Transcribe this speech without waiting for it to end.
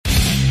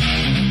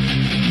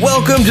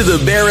Welcome to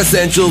the Bare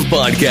Essentials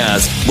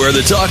Podcast, where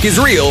the talk is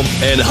real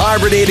and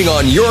hibernating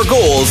on your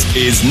goals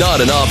is not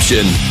an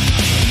option.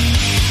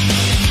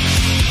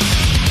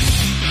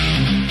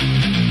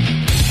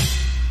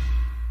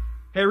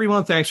 Hey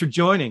everyone, thanks for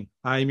joining.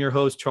 I am your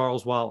host,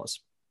 Charles Wallace.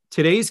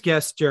 Today's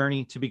guest's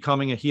journey to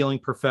becoming a healing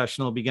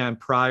professional began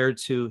prior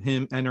to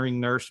him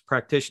entering nurse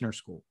practitioner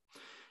school.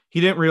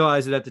 He didn't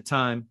realize it at the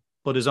time,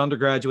 but his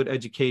undergraduate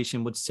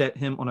education would set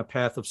him on a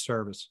path of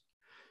service.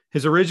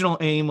 His original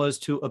aim was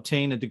to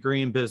obtain a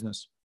degree in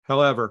business.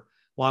 However,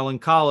 while in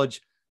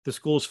college, the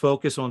school's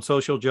focus on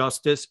social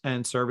justice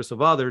and service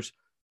of others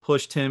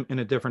pushed him in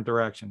a different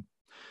direction.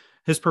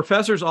 His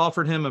professors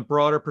offered him a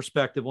broader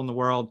perspective on the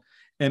world,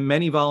 and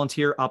many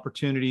volunteer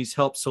opportunities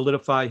helped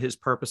solidify his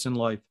purpose in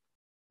life,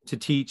 to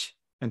teach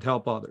and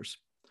help others.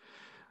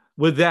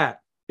 With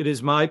that, it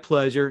is my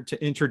pleasure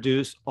to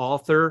introduce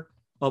author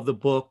of the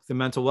book, The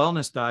Mental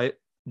Wellness Diet,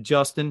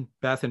 Justin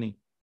Bethoney.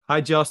 Hi,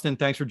 Justin.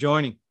 Thanks for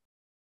joining.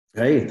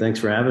 Hey, thanks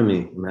for having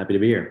me. I'm happy to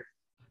be here.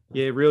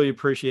 Yeah, really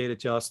appreciate it,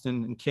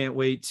 Justin, and can't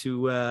wait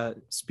to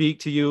speak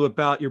to you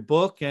about your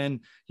book and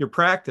your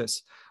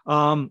practice.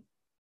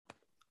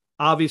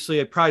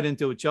 Obviously, I probably didn't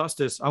do it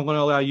justice. I'm going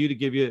to allow you to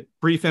give you a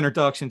brief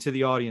introduction to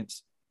the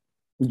audience.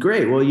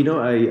 Great. Well,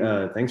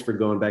 I thanks for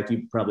going back.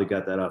 You probably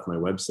got that off my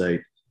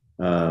website,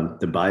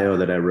 the bio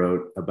that I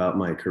wrote about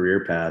my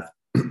career path.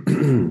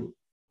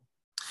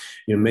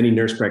 Many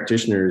nurse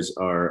practitioners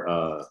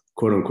are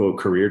quote unquote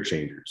career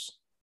changers.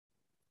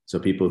 So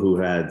people who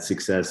had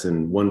success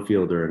in one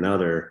field or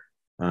another,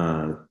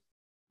 know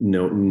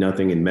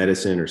nothing in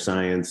medicine or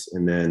science,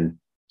 and then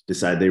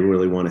decide they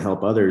really want to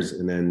help others,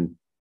 and then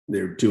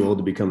they're too old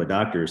to become a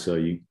doctor, so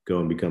you go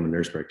and become a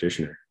nurse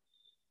practitioner.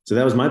 So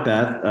that was my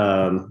path.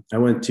 I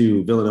went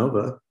to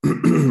Villanova,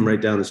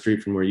 right down the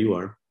street from where you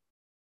are.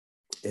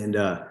 And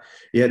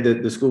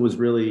the school was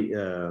really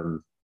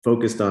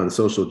focused on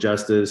social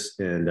justice,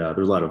 and there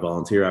was a lot of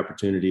volunteer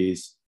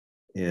opportunities.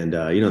 And,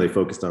 they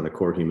focused on the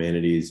core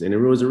humanities, and it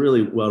was a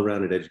really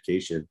well-rounded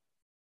education.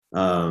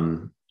 My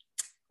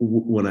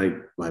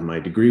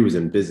degree was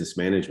in business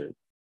management.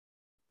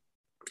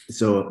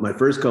 So my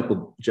first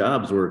couple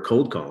jobs were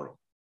cold calling,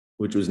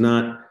 which was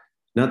not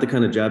the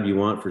kind of job you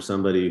want for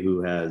somebody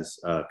who has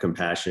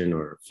compassion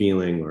or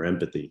feeling or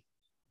empathy.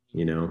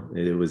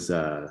 It was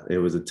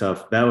a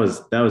tough, that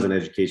was an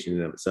education in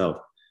and of itself.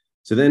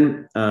 So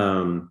then,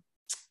 if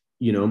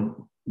we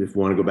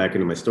want to go back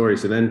into my story,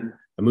 so then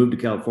I moved to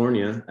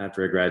California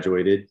after I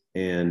graduated,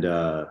 and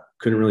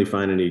couldn't really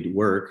find any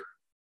work,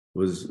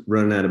 was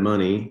running out of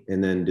money,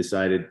 and then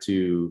decided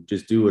to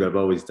just do what I've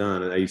always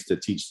done. And I used to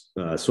teach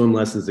swim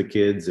lessons to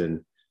kids,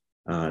 and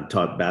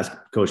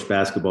coached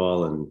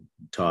basketball and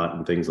taught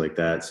and things like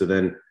that. So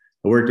then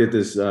I worked at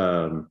this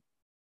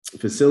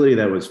facility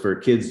that was for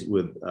kids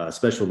with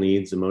special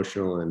needs,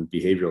 emotional and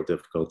behavioral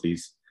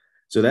difficulties.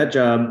 So that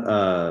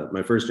job,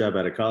 my first job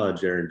out of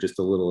college, earned just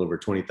a little over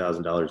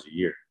 $20,000 a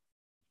year.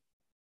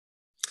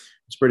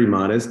 It's pretty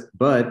modest,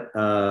 but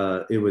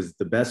it was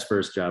the best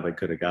first job I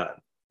could have gotten,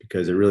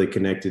 because it really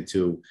connected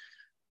to,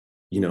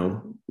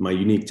 my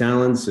unique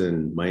talents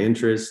and my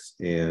interests,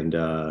 and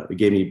it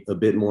gave me a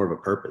bit more of a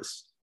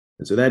purpose.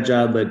 And so that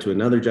job led to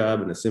another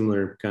job in a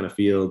similar kind of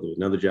field,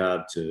 another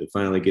job to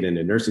finally get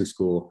into nursing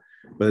school.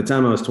 By the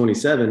time I was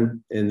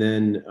 27, and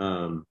then,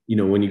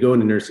 when you go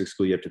into nursing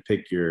school, you have to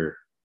pick your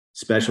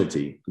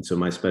specialty. And so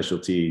my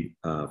specialty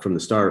from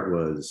the start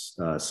was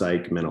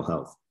psych, mental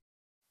health.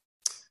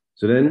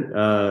 So then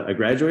I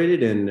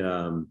graduated, and,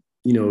 I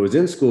was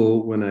in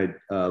school when I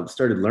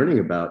started learning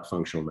about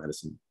functional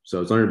medicine. So I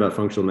was learning about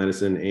functional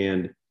medicine,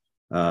 and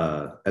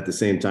at the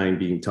same time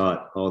being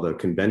taught all the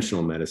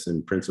conventional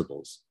medicine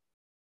principles.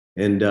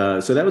 And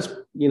so that was,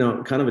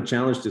 kind of a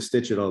challenge to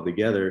stitch it all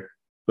together,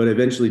 but I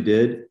eventually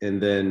did.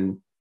 And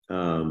then,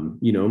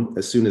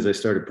 as soon as I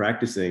started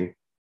practicing,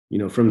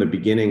 from the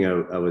beginning,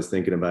 I was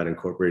thinking about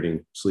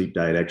incorporating sleep,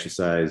 diet,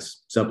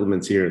 exercise,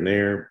 supplements here and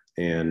there.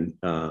 And,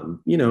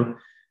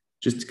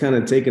 just kind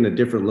of taking a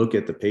different look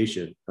at the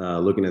patient,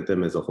 looking at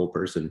them as a whole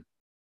person.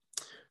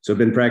 So I've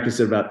been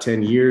practicing about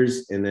 10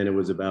 years. And then it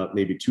was about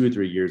maybe 2 or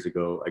 3 years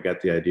ago, I got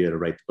the idea to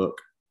write the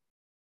book.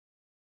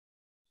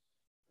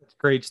 That's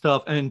great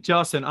stuff. And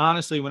Justin,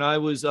 honestly, when I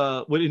was,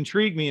 what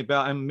intrigued me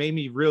about and made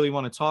me really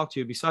want to talk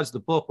to you, besides the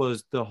book,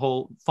 was the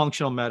whole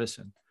functional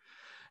medicine.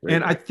 Right.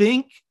 And I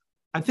think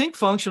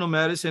functional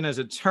medicine as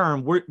a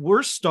term,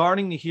 we're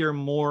starting to hear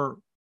more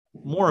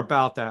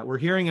about that. We're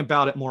hearing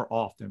about it more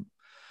often.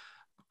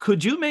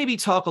 Could you maybe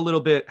talk a little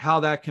bit how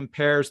that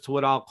compares to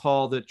what I'll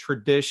call the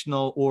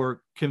traditional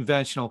or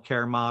conventional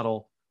care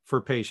model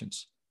for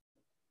patients?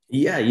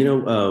 Yeah,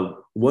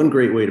 one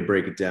great way to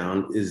break it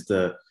down is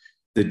the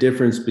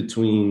difference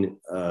between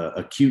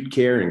acute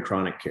care and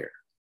chronic care,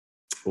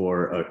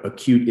 or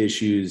acute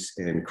issues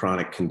and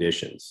chronic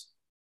conditions.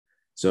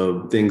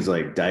 So things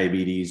like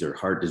diabetes or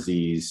heart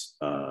disease,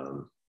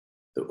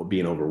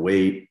 being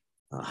overweight,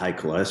 high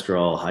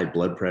cholesterol, high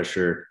blood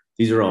pressure,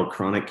 these are all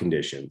chronic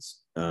conditions.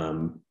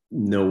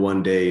 No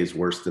one day is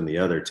worse than the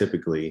other.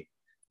 Typically,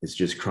 it's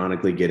just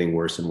chronically getting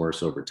worse and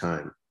worse over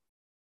time.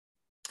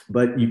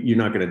 but you're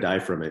not going to die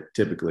from it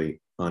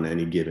typically on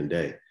any given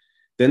day.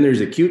 Then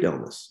there's acute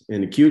illness,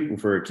 and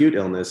for acute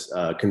illness,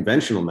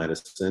 conventional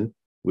medicine,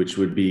 which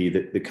would be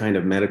the kind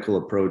of medical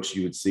approach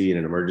you would see in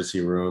an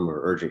emergency room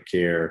or urgent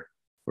care,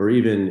 or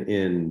even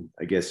in,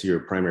 I guess, your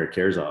primary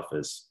care's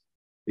office,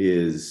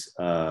 is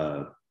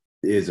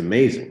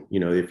amazing. You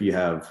know, if you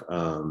have,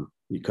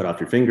 you cut off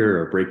your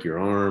finger or break your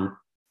arm,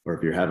 or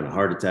if you're having a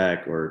heart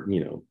attack, or,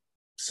 you know,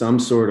 some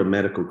sort of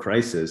medical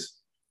crisis,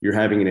 you're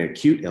having an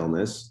acute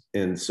illness.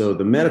 And so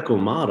the medical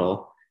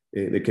model,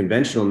 the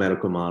conventional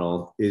medical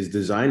model, is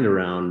designed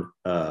around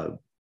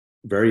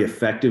very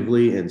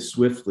effectively and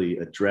swiftly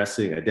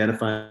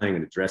identifying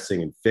and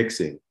addressing and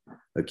fixing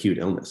acute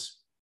illness.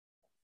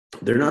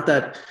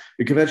 The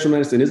conventional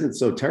medicine isn't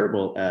so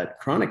terrible at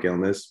chronic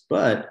illness,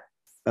 but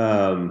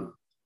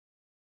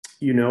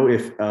you know,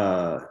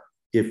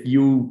 if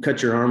you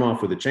cut your arm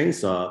off with a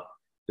chainsaw,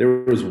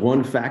 there was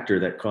one factor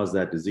that caused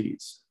that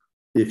disease.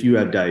 If you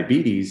have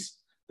diabetes,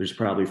 there's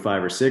probably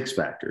 5 or 6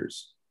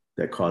 factors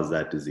that cause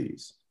that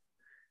disease.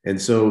 And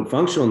so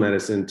functional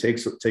medicine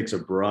takes a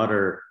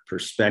broader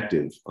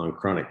perspective on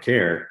chronic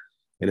care,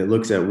 and it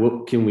looks at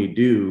what can we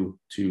do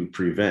to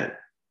prevent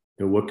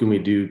and what can we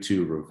do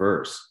to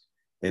reverse.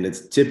 And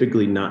it's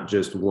typically not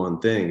just one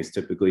thing. It's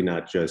typically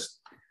not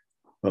just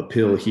a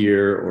pill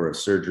here or a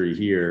surgery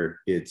here.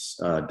 It's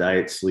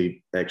diet,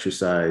 sleep,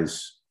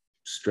 exercise,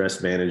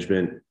 stress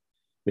management,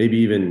 maybe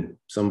even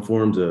some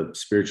forms of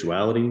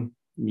spirituality,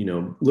 you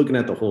know, looking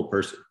at the whole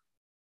person.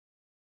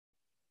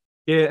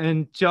 Yeah.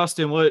 And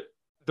Justin,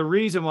 the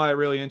reason why it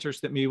really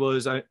interested me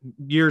was 3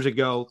 years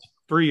ago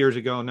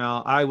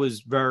now, I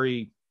was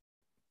very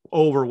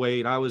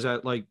overweight. I was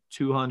at like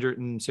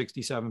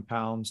 267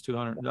 pounds,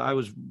 200. I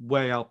was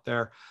way out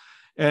there.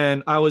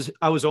 And I was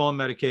on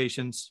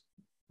medications,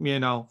 you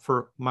know,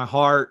 for my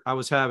heart. I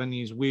was having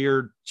these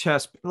weird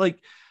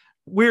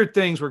weird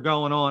things were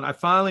going on. I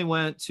finally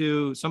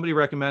somebody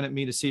recommended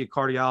me to see a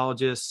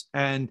cardiologist,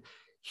 and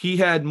he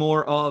had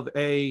more of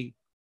a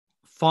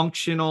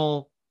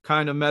functional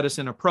kind of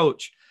medicine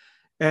approach.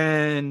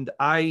 And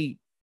I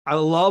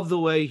love the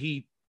way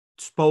he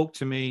spoke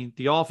to me.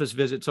 The office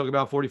visit took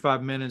about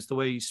 45 minutes, the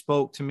way he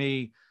spoke to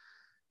me,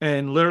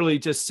 and literally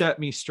just set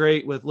me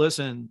straight with,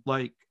 listen,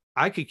 like,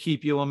 I could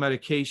keep you on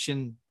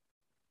medication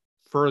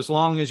for as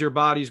long as your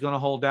body's going to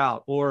hold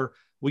out, or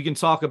we can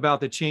talk about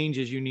the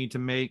changes you need to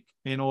make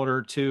in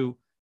order to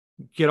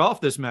get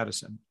off this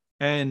medicine.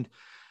 And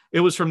it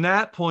was from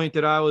that point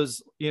that I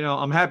was, you know,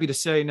 I'm happy to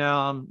say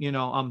now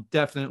I'm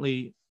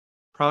definitely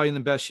probably in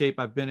the best shape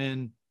I've been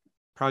in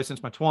probably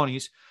since my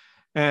 20s.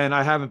 And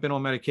I haven't been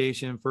on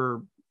medication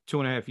for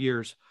 2.5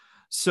 years.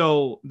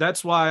 So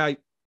that's why I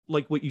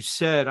like what you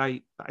said.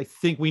 I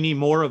think we need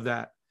more of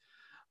that.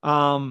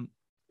 And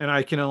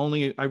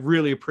I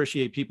really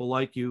appreciate people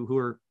like you who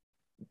are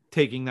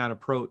taking that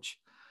approach.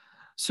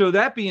 So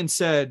that being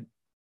said,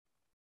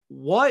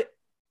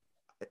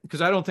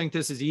 because I don't think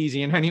this is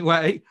easy in any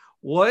way,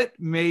 what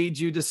made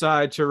you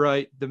decide to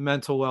write the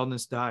Mental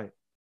Wellness Diet?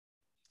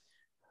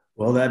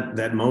 Well,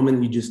 that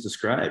moment you just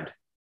described.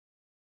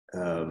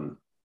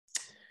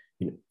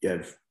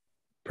 I've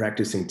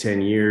practicing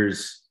 10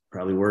 years,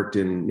 probably worked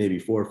in maybe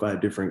 4 or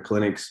 5 different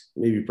clinics,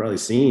 maybe probably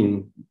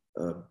seen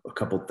a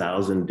couple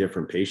thousand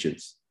different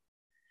patients.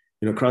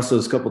 You know, across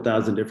those couple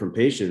thousand different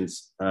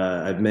patients,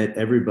 I've met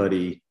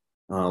everybody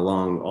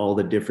along all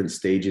the different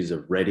stages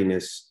of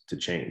readiness to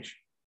change.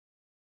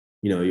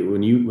 You know,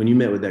 when you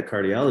met with that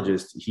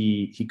cardiologist,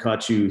 he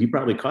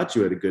probably caught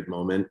you at a good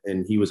moment,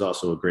 and he was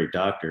also a great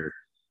doctor,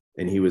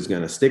 and he was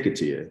going to stick it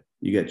to you.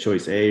 You got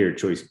choice A or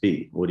choice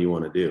B. What do you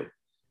want to do?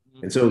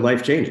 And so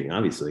life changing,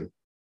 obviously.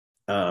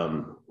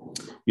 You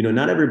know,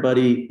 not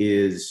everybody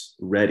is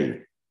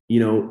ready. You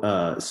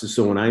know,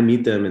 so when I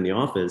meet them in the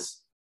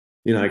office,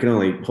 you know, I can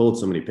only hold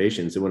so many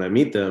patients, and when I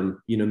meet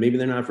them, you know, maybe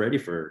they're not ready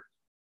for.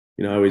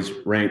 You know, I always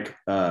rank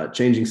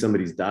changing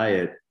somebody's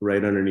diet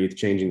right underneath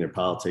changing their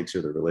politics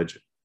or their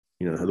religion.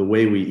 You know, the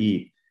way we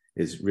eat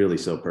is really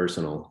so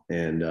personal.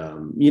 And,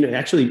 you know,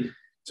 actually,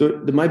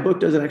 my book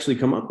doesn't actually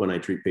come up when I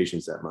treat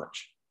patients that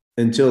much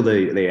until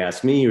they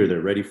ask me, or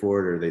they're ready for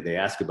it, or they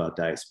ask about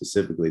diet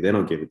specifically. They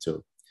don't give it to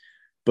them.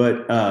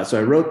 But so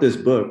I wrote this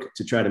book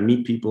to try to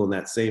meet people in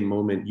that same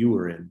moment you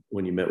were in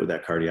when you met with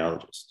that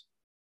cardiologist.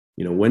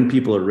 You know, when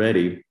people are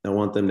ready, I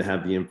want them to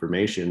have the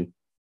information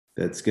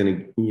that's going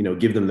to, you know,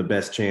 give them the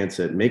best chance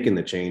at making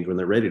the change when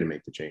they're ready to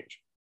make the change.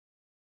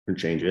 And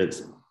change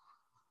is.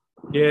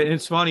 Yeah,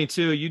 it's funny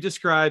too. You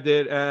described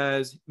it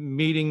as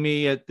meeting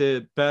me at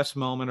the best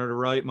moment or the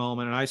right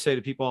moment. And I say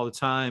to people all the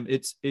time,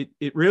 it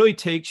really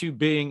takes you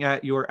being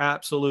at your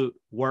absolute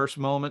worst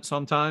moment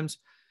sometimes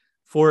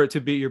for it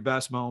to be your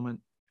best moment.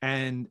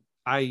 And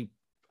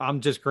I'm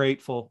just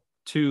grateful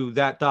to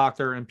that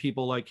doctor and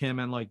people like him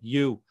and like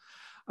you.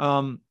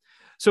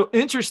 So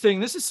interesting.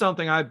 This is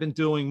something I've been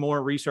doing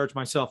more research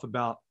myself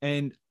about.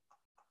 And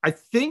I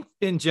think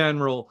in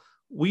general,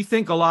 we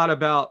think a lot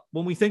about,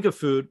 when we think of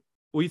food,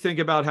 we think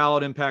about how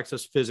it impacts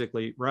us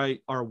physically, right?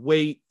 Our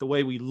weight, the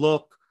way we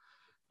look,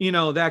 you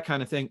know, that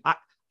kind of thing.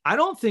 I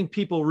don't think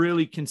people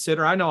really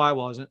consider, I know I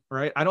wasn't,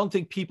 right? I don't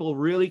think people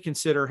really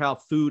consider how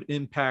food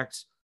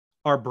impacts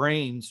our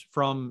brains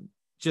from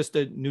just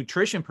a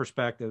nutrition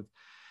perspective.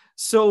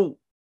 So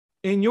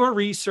in your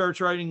research,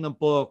 writing the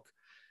book,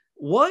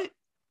 what,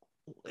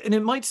 and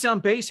it might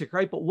sound basic,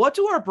 right? But what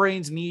do our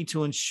brains need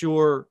to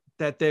ensure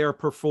that they are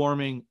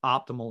performing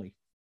optimally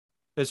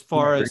as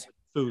far as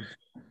food?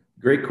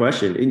 Great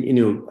question.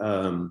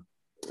 And,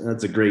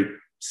 that's a great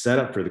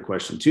setup for the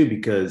question too,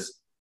 because,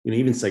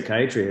 even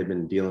psychiatry had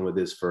been dealing with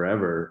this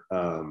forever,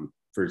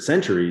 for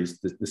centuries,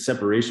 the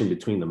separation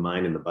between the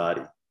mind and the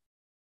body.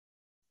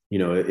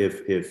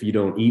 If you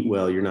don't eat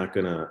well, you're not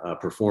going to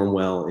perform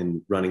well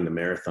in running the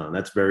marathon.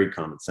 That's very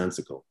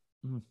commonsensical.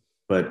 Mm-hmm.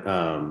 But,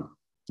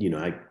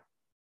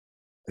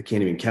 I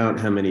can't even count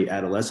how many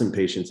adolescent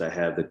patients I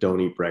have that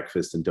don't eat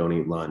breakfast and don't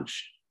eat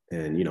lunch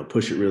and,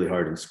 push it really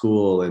hard in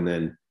school. And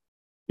then,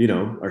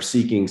 are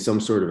seeking some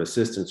sort of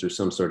assistance or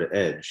some sort of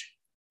edge.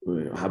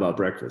 How about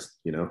breakfast?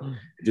 It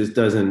just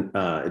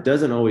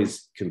doesn't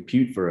always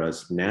compute for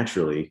us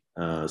naturally.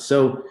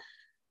 So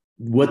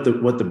what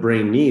the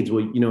brain needs,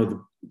 well,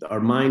 our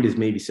mind is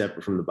maybe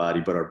separate from the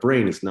body, but our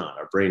brain is not.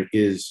 Our brain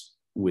is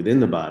within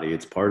the body.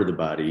 It's part of the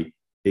body.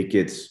 It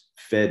gets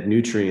fed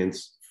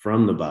nutrients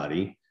from the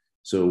body.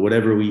 So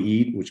whatever we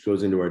eat, which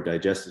goes into our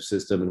digestive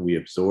system and we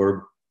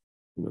absorb,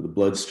 the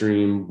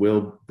bloodstream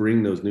will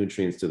bring those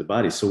nutrients to the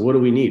body. So what do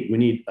we need? We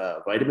need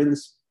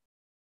vitamins.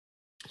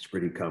 It's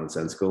pretty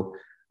commonsensical.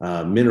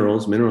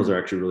 Minerals are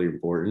actually really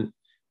important.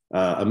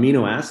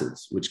 Amino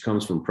acids, which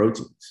comes from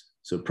proteins.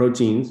 So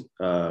proteins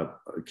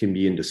can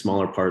be into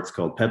smaller parts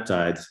called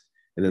peptides.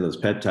 And then those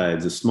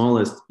peptides, the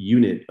smallest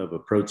unit of a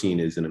protein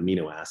is an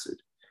amino acid.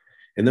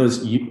 And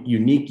those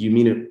unique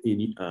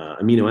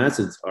amino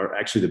acids are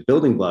actually the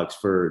building blocks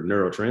for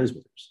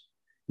neurotransmitters.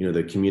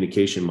 The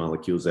communication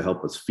molecules that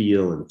help us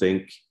feel and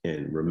think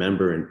and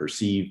remember and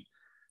perceive.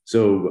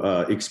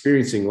 So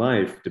experiencing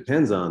life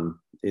depends on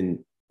those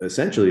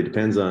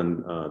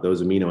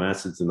amino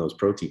acids and those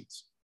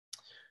proteins.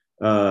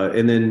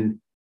 And then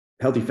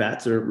healthy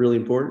fats are really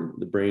important.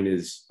 The brain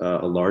is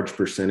a large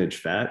percentage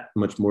fat,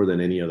 much more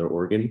than any other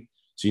organ.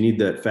 So you need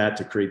that fat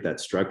to create that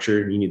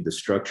structure. You need the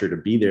structure to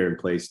be there in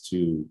place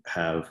to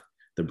have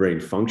the brain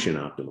function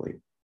optimally.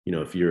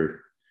 If you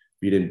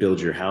didn't build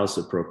your house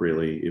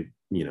appropriately,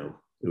 it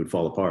would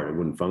fall apart. It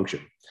wouldn't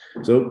function.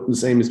 So the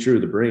same is true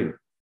of the brain.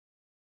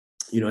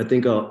 I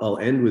think I'll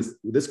end with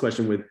this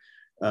question with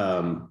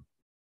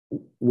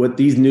what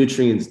these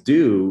nutrients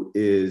do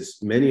is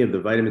many of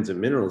the vitamins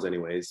and minerals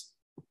anyways,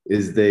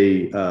 is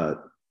they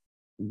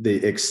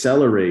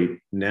accelerate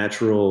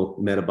natural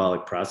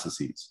metabolic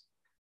processes.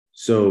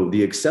 So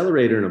the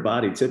accelerator in a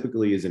body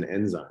typically is an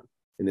enzyme.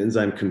 An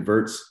enzyme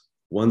converts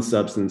one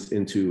substance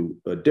into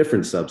a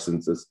different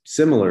substance that's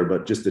similar,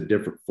 but just a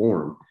different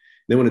form.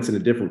 Then when it's in a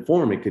different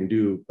form, it can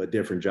do a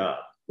different job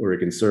or it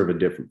can serve a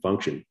different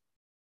function.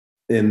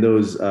 And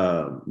those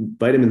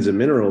vitamins and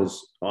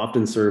minerals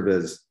often serve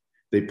as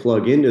they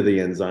plug into the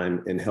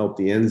enzyme and help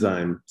the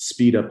enzyme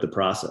speed up the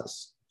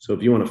process. So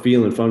if you want to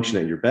feel and function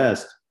at your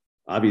best,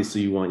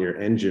 obviously you want your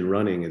engine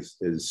running as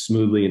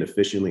smoothly and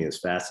efficiently as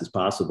fast as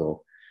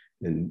possible.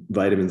 And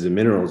vitamins and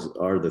minerals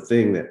are the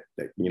thing that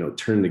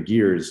turn the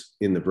gears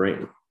in the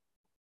brain.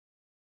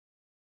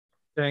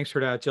 Thanks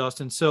for that,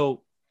 Justin.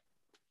 So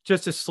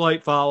just a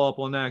slight follow-up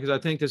on that, because I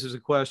think this is a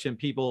question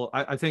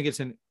I think it's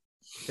an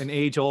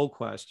age-old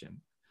question.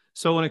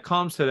 So when it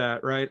comes to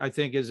that, right, I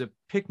think as a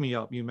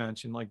pick-me-up, you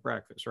mentioned like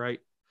breakfast, right?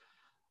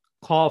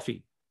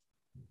 Coffee,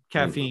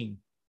 caffeine,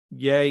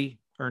 yay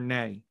or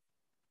nay?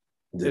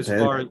 Depends. As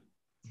far as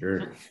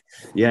sure.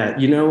 Yeah,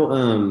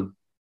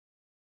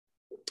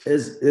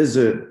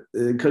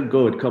 it could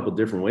go a couple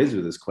different ways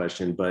with this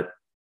question, but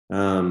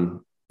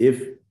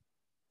if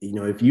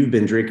you've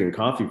been drinking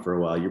coffee for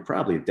a while, you're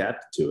probably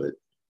adapted to it.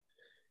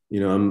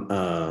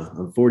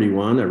 I'm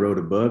 41. I wrote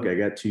a book. I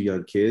got 2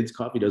 young kids.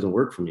 Coffee doesn't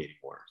work for me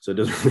anymore. So it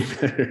doesn't really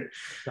matter.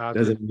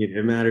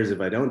 It matters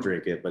if I don't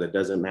drink it, but it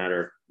doesn't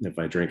matter if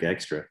I drink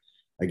extra.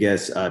 I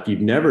guess if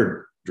you've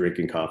never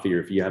drinking coffee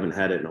or if you haven't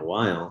had it in a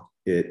while,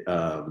 it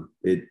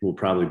will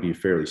probably be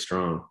fairly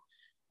strong.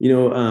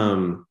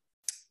 The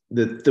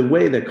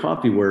way that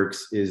coffee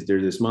works is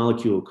there's this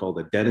molecule called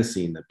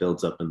adenosine that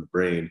builds up in the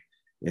brain,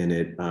 and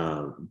it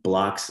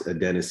blocks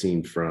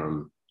adenosine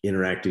from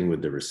interacting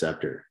with the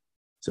receptor.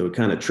 So it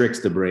kind of tricks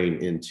the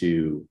brain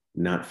into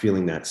not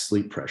feeling that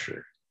sleep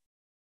pressure.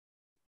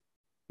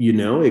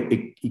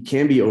 It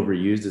can be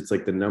overused. It's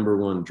like the number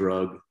one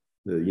drug,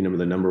 the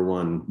number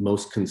one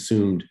most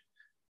consumed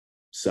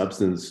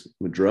substance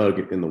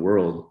drug in the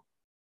world.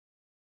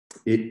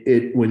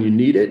 It when you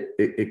need it,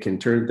 it can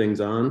turn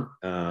things on.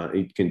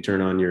 It can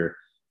turn on your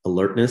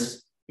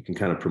alertness. It can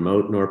kind of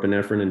promote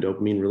norepinephrine and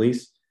dopamine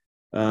release.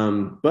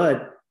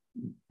 But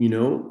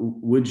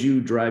would you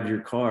drive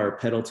your car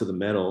pedal to the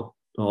metal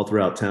all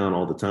throughout town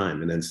all the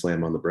time and then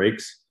slam on the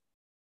brakes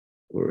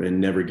and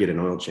never get an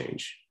oil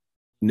change?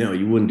 No,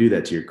 you wouldn't do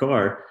that to your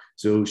car.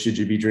 So should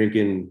you be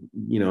drinking,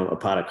 a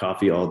pot of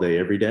coffee all day,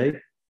 every day?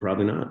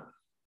 Probably not.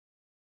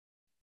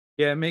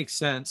 Yeah, it makes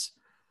sense.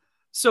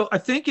 So I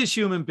think as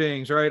human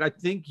beings, right, I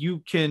think I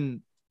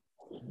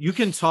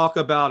can talk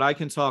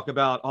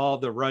about all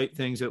the right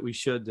things that we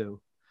should do.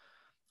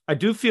 I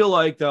do feel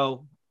like,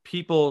 though,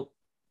 people,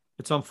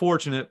 it's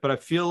unfortunate, but I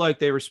feel like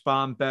they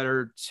respond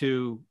better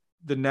to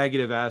the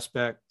negative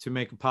aspect to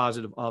make a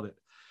positive of it.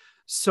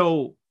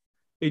 So,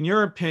 in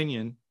your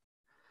opinion,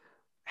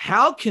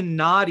 how can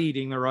not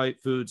eating the right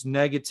foods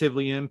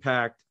negatively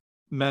impact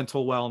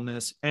mental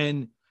wellness?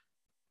 And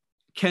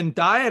can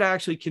diet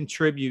actually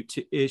contribute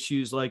to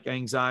issues like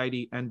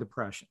anxiety and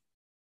depression?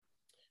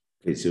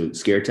 Okay, so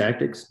scare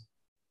tactics,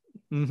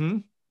 Mm-hmm.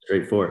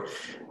 straightforward.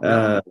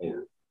 Yeah.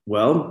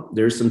 Well,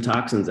 there's some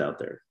toxins out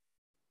there.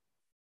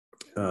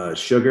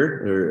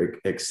 Sugar or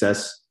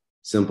excess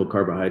simple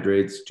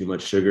carbohydrates, too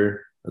much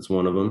sugar. That's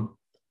one of them.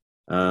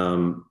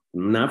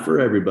 Not for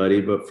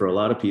everybody, but for a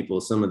lot of people,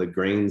 some of the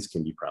grains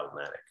can be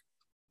problematic.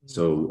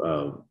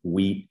 So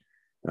wheat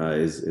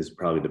is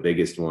probably the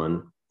biggest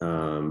one.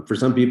 For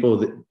some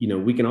people,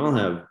 we can all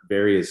have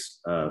various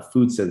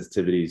food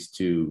sensitivities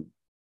to.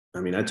 I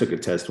mean, I took a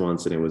test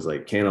once, and it was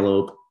like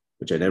cantaloupe,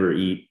 which I never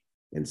eat,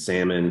 and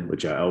salmon,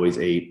 which I always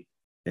ate,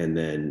 and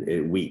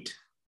then wheat.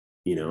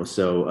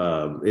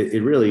 So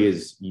it really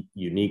is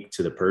unique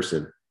to the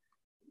person.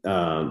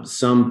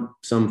 Some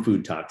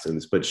food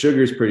toxins, but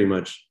sugar is pretty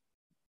much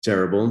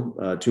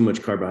terrible. Too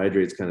much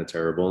carbohydrates kind of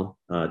terrible.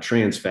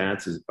 Trans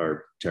fats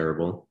are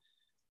terrible,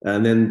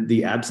 and then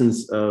the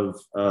absence of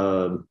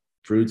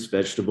fruits,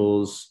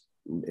 vegetables,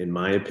 in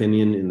my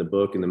opinion, in the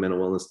book, in the mental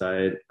wellness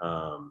diet,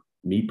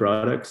 meat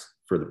products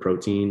for the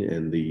protein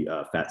and the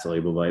fat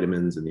soluble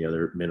vitamins and the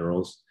other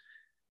minerals.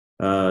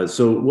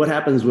 So what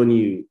happens when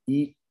you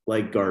eat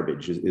like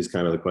garbage is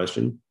kind of the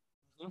question.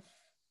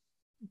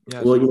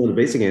 Yes. Well, the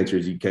basic answer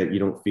is you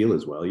don't feel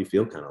as well. You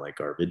feel kind of like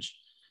garbage.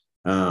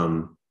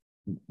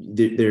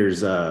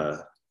 There's I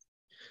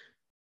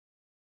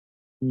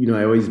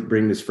always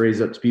bring this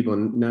phrase up to people,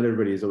 and not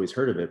everybody has always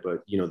heard of it,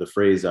 but the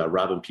phrase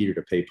robbing Peter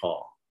to pay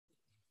Paul.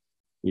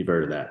 You've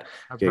heard of that.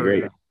 Okay,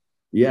 great.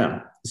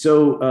 Yeah.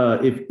 So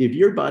if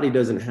your body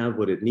doesn't have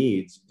what it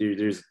needs,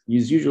 there's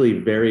usually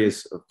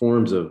various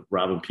forms of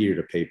robbing Peter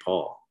to pay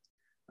Paul.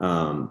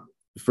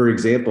 For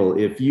example,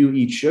 if you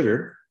eat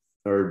sugar,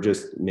 or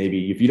just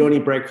maybe if you don't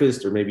eat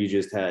breakfast, or maybe you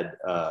just had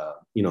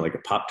like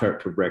a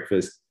Pop-Tart for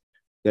breakfast,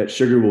 that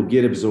sugar will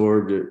get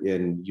absorbed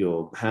and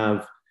you'll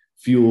have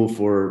fuel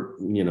for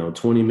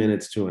 20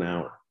 minutes to an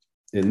hour.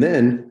 And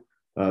then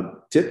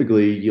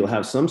typically you'll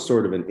have some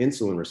sort of an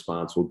insulin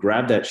response. We'll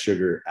grab that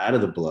sugar out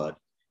of the blood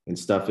and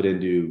stuff it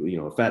into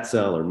a fat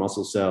cell or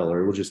muscle cell,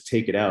 or we'll just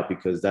take it out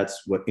because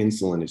that's what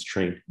insulin is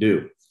trained to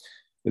do.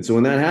 And so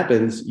when that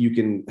happens, you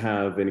can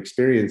have an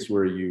experience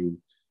where you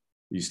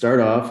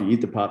start off, you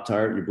eat the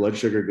Pop-Tart, your blood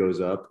sugar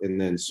goes up,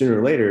 and then sooner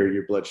or later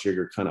your blood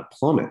sugar kind of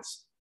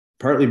plummets,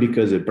 partly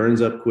because it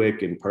burns up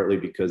quick and partly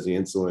because the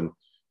insulin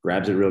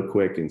grabs it real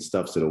quick and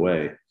stuffs it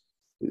away.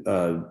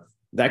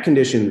 That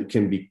condition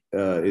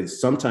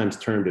is sometimes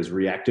termed as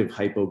reactive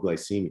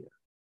hypoglycemia.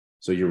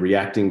 So you're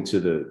reacting to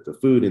the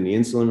food and the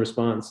insulin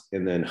response,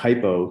 and then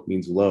hypo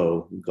means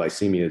low,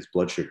 glycemia is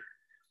blood sugar.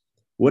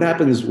 What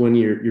happens when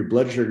your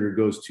blood sugar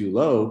goes too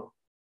low?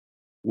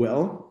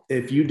 Well,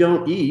 if you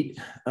don't eat,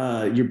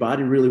 your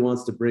body really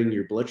wants to bring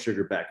your blood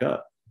sugar back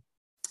up.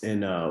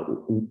 And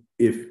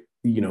if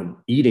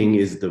eating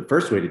is the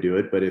first way to do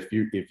it, but if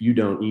you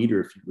don't eat,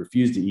 or if you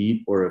refuse to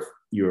eat, or if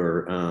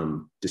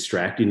you're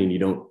distracted and you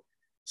don't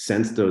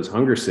sense those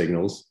hunger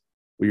signals,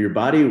 well, your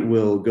body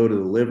will go to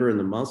the liver and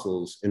the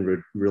muscles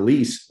and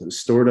release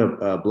stored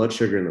up blood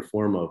sugar in the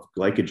form of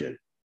glycogen,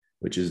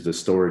 which is the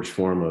storage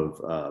form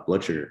of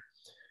blood sugar.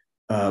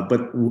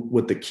 But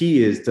what the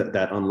key is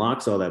that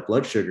unlocks all that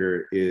blood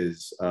sugar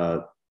is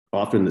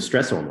often the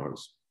stress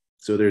hormones.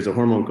 So there's a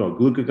hormone called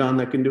glucagon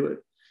that can do it,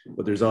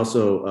 but there's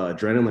also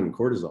adrenaline and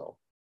cortisol.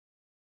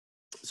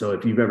 So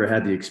if you've ever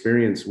had the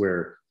experience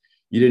where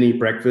you didn't eat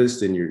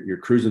breakfast and you're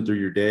cruising through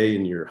your day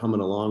and you're humming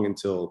along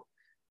until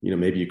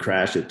maybe you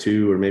crash at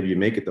 2, or maybe you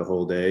make it the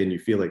whole day and you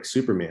feel like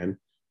Superman.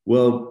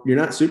 Well, you're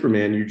not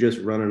Superman. You're just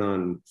running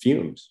on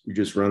fumes. You're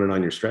just running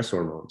on your stress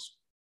hormones.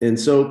 And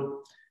so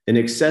an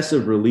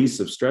excessive release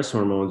of stress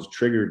hormones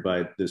triggered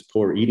by this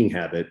poor eating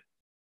habit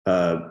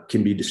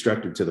can be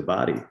destructive to the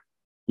body.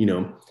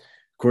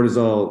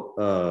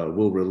 Cortisol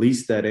will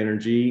release that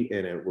energy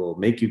and it will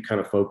make you kind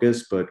of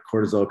focus, but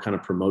cortisol kind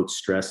of promotes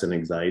stress and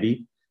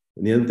anxiety.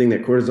 And the other thing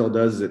that cortisol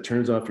does is it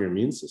turns off your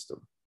immune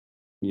system,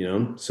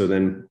 so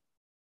then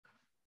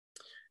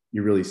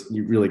you're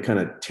really kind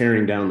of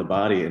tearing down the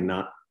body and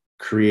not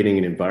creating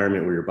an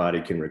environment where your body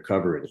can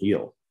recover and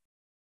heal.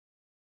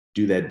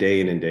 Do that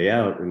day in and day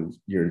out, and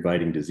you're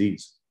inviting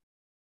disease.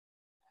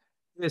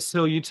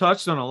 So you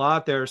touched on a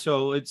lot there.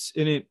 So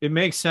it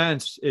makes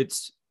sense.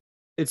 It's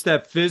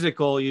that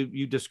physical,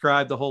 you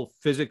described the whole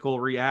physical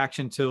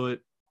reaction to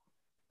it,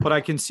 but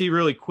I can see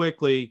really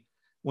quickly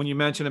when you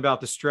mentioned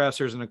about the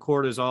stressors and the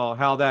cortisol,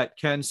 how that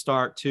can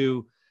start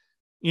to,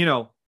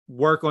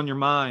 work on your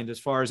mind as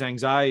far as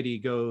anxiety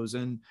goes.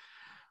 And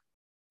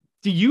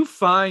do you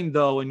find,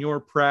 though, in your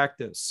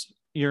practice,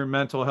 your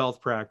mental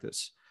health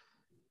practice,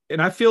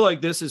 and I feel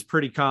like this is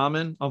pretty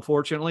common,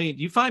 unfortunately.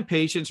 Do you find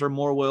patients are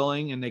more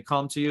willing and they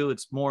come to you?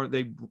 It's more,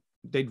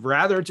 they'd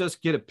rather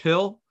just get a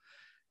pill,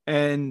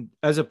 and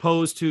as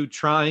opposed to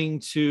trying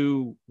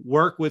to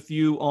work with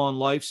you on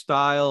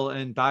lifestyle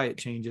and diet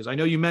changes. I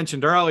know you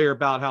mentioned earlier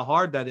about how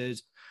hard that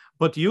is,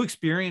 but do you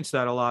experience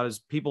that a lot as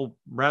people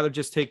rather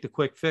just take the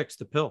quick fix,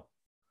 the pill?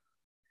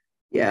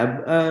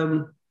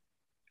 Yeah,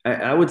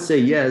 I would say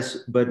yes,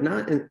 but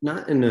not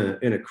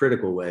in a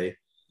critical way.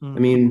 I Mm.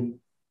 mean,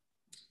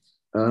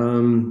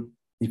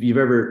 if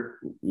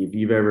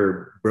you've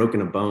ever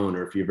broken a bone,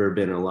 or if you've ever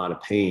been in a lot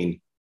of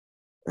pain,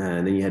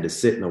 and then you had to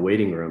sit in the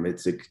waiting room,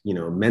 it's,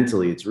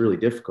 mentally it's really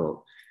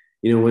difficult.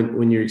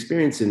 When you're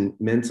experiencing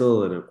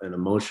mental and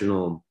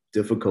emotional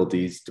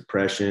difficulties,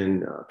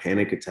 depression,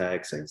 panic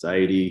attacks,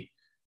 anxiety,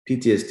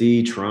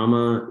 PTSD,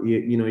 trauma,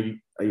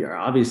 you're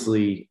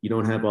obviously, you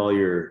don't have all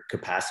your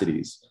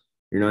capacities.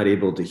 You're not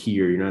able to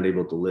hear, you're not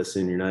able to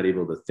listen, you're not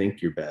able to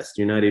think your best.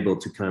 You're not able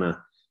to kind of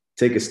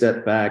take a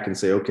step back and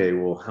say, okay,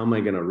 well, how am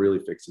I going to really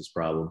fix this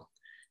problem?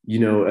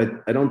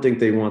 I don't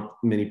think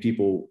many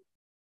people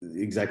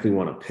exactly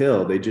want a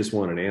pill. They just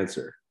want an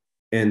answer.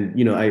 And,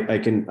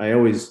 I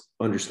always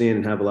understand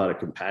and have a lot of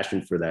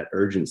compassion for that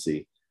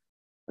urgency.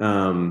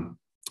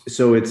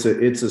 So it's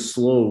a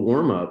slow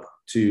warm up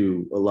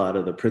to a lot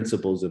of the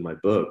principles in my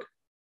book.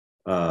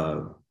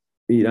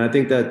 I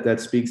think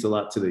that speaks a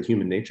lot to the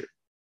human nature.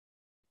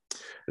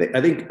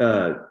 I think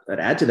I'd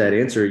add to that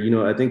answer,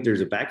 I think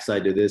there's a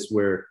backside to this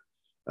where,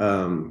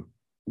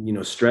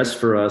 stress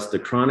for us, the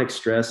chronic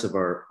stress of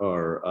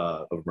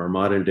our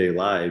modern day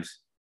lives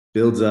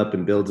builds up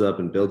and builds up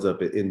and builds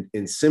up.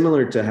 And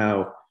similar to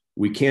how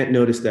we can't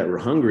notice that we're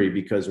hungry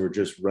because we're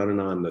just running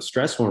on the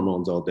stress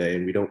hormones all day,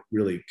 and we don't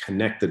really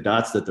connect the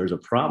dots that there's a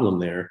problem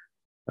there.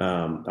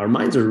 Our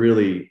minds are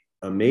really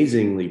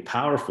amazingly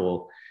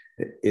powerful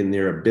in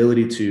their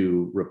ability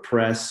to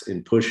repress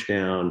and push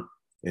down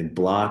and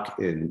block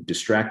and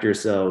distract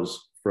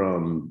ourselves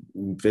from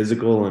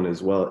physical and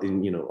as well,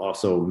 and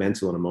also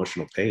mental and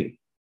emotional pain.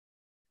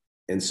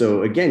 And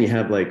so again, you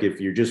have, like, if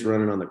you're just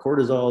running on the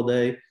cortisol all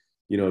day,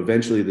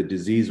 eventually the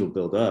disease will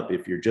build up.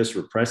 If you're just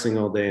repressing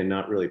all day and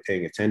not really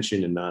paying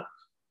attention and not,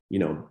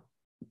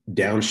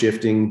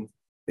 downshifting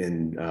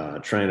and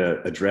trying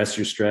to address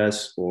your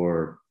stress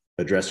or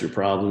address your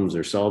problems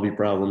or solve your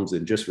problems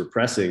and just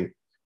repressing,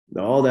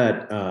 all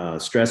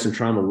that stress and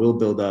trauma will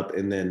build up,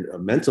 and then a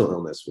mental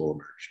illness will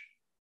emerge.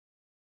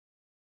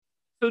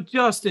 So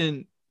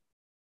Justin,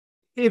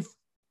 if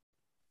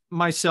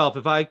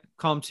I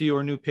come to you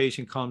or a new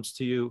patient comes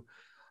to you,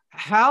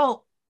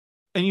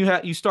 and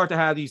you start to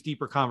have these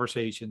deeper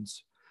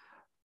conversations,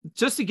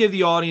 just to give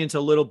the audience a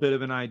little bit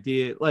of an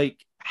idea,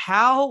 like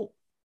how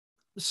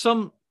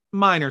some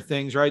minor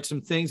things, right?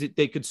 Some things that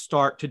they could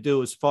start to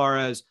do as far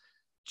as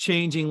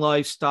changing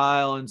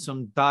lifestyle and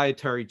some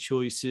dietary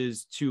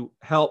choices to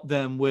help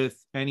them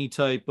with any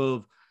type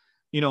of,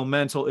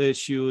 mental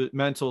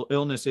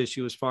illness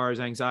issue, as far as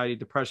anxiety,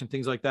 depression,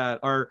 things like that.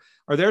 Are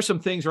there some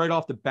things right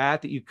off the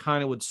bat that you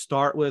kind of would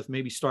start with,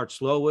 maybe start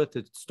slow with,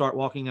 to start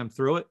walking them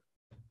through it?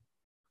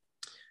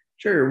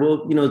 Sure.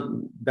 Well,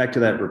 back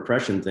to that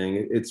repression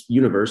thing, it's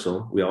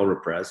universal. We all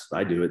repress.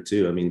 I do it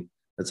too. I mean,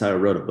 that's how I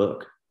wrote a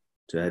book.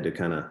 So I had to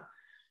kind of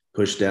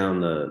push down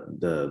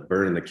the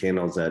burning the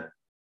candles at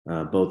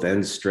both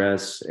ends,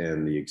 stress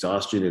and the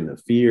exhaustion and the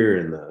fear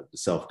and the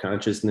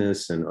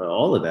self-consciousness and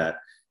all of that,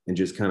 and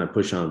just kind of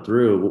push on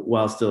through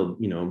while still,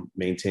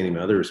 maintaining my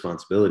other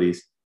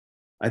responsibilities.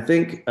 I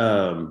think,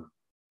 the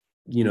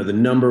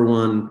number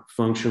one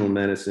functional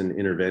medicine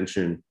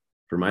intervention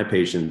for my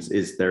patients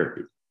is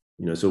therapy.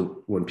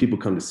 So when people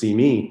come to see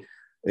me,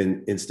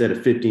 and instead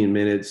of 15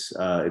 minutes,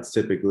 it's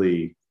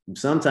typically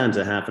sometimes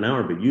a half an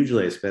hour, but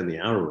usually I spend the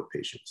hour with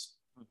patients.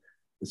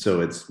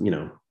 So it's,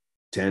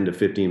 10 to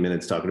 15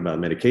 minutes talking about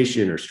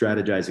medication or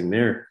strategizing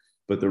there.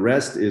 But the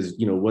rest is,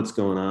 what's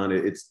going on.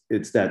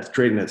 It's that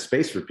creating that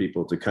space for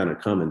people to kind of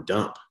come and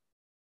dump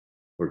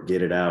or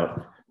get it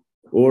out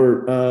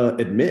or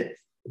admit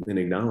and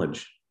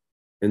acknowledge.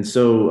 And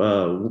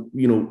so,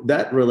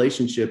 that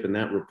relationship and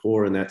that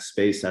rapport and that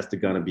space has to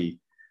kind of be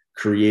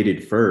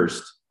created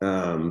first.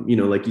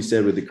 Like you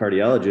said with the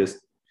cardiologist,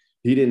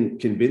 he didn't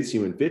convince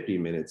you in 50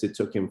 minutes. It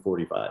took him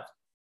 45.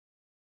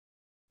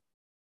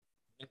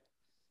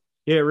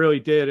 Yeah, it really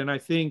did. And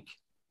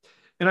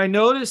I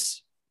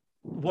notice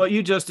what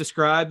you just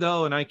described,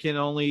 though, and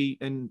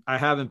I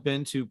haven't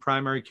been to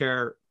primary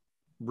care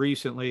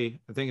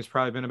recently. I think it's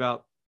probably been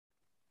about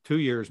 2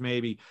 years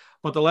maybe.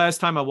 But the last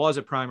time I was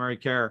at primary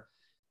care,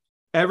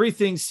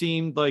 everything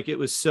seemed like it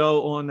was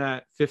so on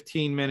that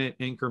 15-minute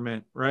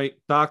increment, right?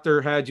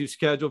 Doctor had you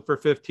scheduled for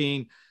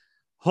 15,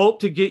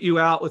 hoped to get you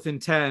out within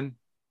 10.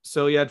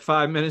 So you had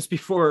 5 minutes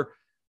before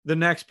the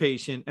next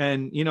patient.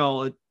 And,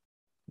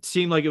 it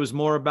seemed like it was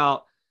more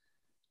about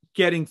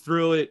getting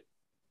through it,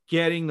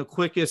 getting the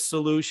quickest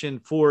solution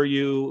for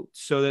you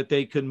so that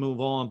they could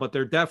move on. But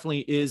there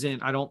definitely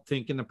isn't, I don't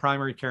think, in the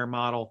primary care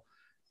model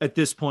at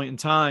this point in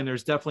time,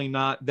 there's definitely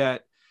not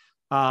that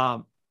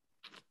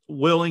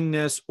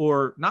willingness,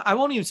 or not, I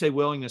won't even say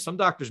willingness. Some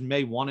doctors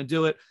may want to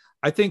do it.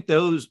 I think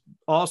those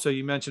also,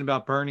 you mentioned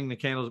about burning the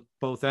candles at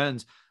both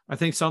ends. I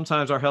think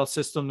sometimes our health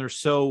system, they're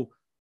so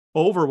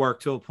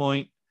overworked to a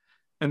point,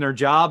 and their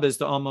job is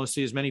to almost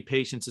see as many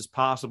patients as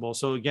possible.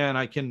 So again,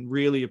 I can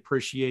really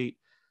appreciate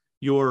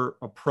your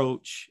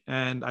approach.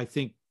 And I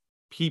think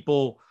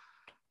people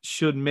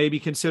should maybe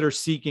consider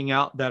seeking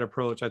out that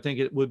approach. I think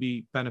it would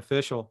be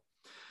beneficial.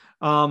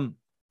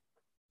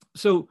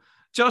 So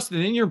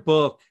Justin, in your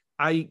book,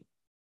 I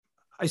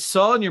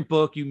saw in your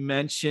book, you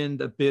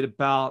mentioned a bit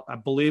about, I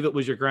believe it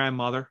was your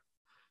grandmother.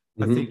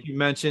 Mm-hmm. I think you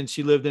mentioned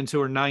she lived into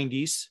her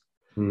 90s.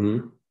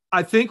 Mm-hmm.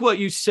 I think what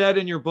you said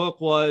in your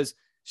book was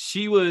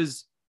she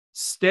was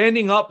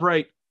standing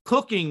upright,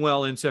 cooking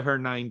well into her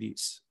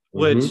 90s,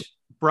 which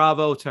Mm-hmm.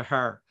 bravo to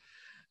her.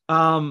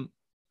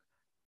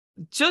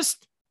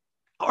 Just,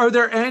 are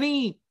there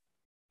any,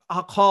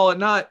 I'll call it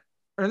not,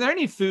 are there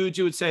any foods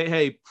you would say,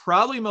 hey,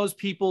 probably most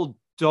people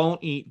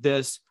don't eat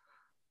this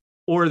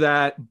or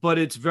that, but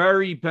it's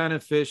very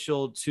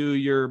beneficial to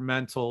your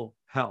mental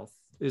health?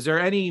 Is there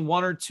any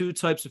one or two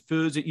types of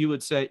foods that you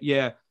would say,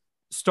 yeah,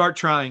 start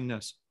trying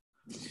this?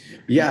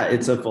 Yeah,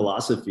 it's a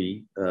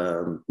philosophy,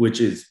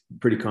 which is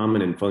pretty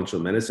common in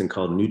functional medicine,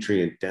 called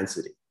nutrient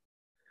density.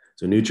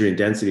 So nutrient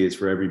density is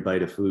for every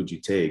bite of food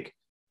you take,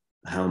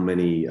 how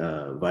many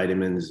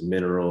vitamins,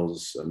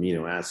 minerals,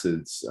 amino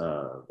acids,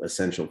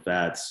 essential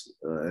fats,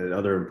 and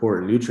other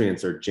important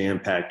nutrients are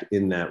jam-packed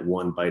in that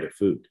one bite of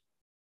food.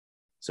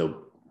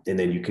 So, and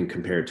then you can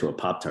compare it to a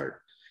Pop-Tart.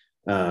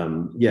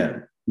 Yeah,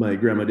 my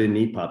grandma didn't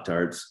eat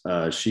Pop-Tarts.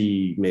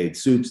 She made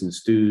soups and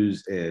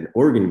stews, and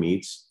organ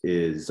meats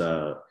is,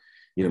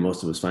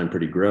 most of us find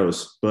pretty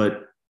gross.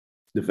 But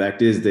the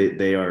fact is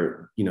they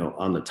are,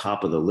 on the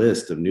top of the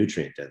list of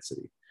nutrient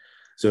density.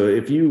 So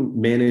if you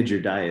manage your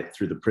diet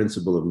through the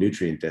principle of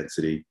nutrient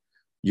density,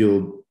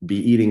 you'll be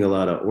eating a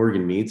lot of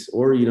organ meats,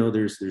 or,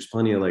 there's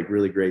plenty of like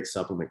really great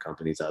supplement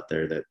companies out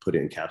there that put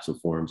it in capsule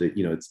forms.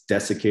 It's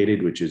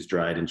desiccated, which is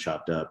dried and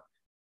chopped up,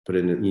 put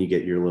it in, you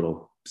get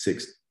your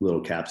 6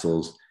 little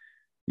capsules,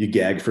 you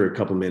gag for a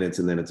couple minutes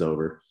and then it's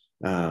over.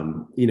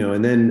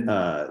 And then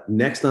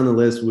next on the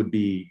list would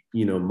be,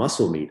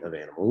 muscle meat of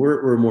animal.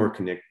 We're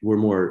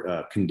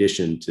more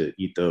conditioned to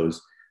eat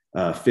those.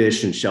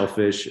 Fish and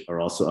shellfish are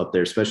also up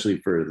there, especially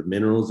for the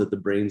minerals that the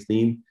brains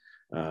need.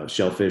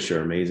 Shellfish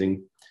are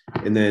amazing.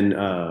 And then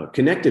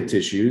connective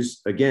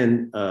tissues,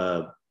 again,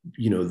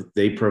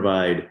 they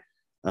provide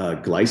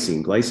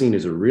glycine. Glycine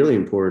is a really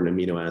important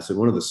amino acid,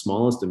 one of the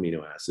smallest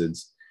amino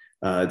acids.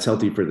 It's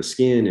healthy for the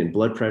skin and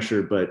blood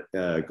pressure, but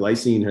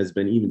glycine has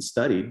been even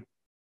studied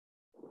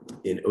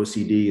in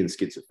OCD and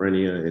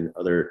schizophrenia and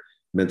other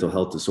mental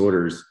health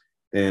disorders.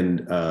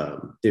 And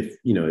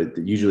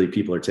usually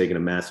people are taking a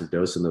massive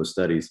dose in those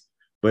studies,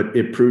 but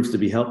it proves to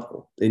be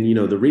helpful. And,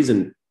 the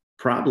reason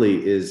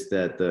probably is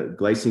that the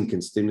glycine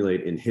can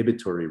stimulate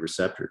inhibitory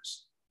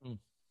receptors.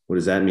 What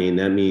does that mean?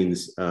 That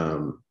means,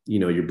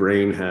 your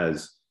brain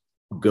has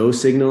go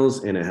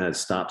signals and it has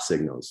stop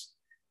signals.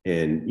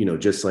 And,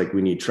 just like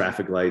we need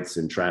traffic lights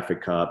and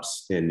traffic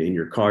cops, and in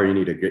your car, you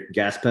need a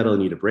gas pedal,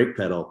 you need a brake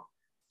pedal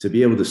to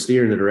be able to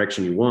steer in the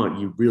direction you want.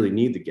 You really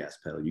need the gas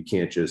pedal. You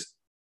can't just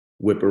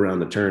whip around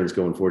the turns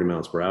going 40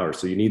 miles per hour.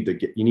 So you need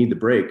the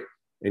brake,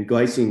 and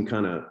glycine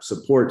kind of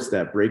supports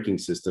that braking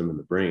system in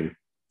the brain.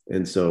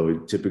 And so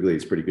typically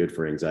it's pretty good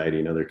for anxiety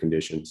and other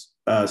conditions.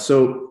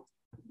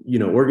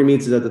 Organ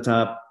meats is at the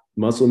top,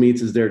 muscle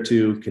meats is there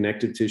too,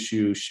 connective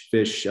tissue,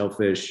 fish,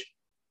 shellfish,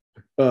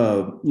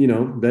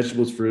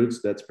 vegetables, fruits,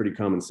 that's pretty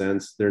common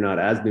sense. They're not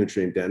as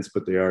nutrient dense,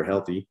 but they are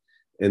healthy.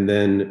 And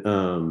then,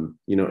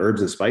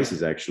 herbs and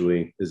spices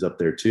actually is up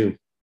there too.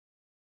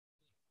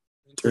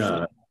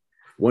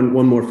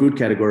 One more food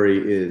category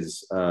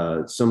is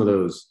some of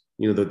those,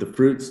 the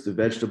fruits, the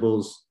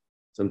vegetables,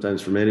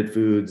 sometimes fermented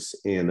foods,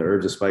 and the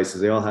herbs and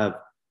spices. They all have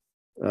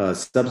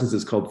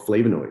substances called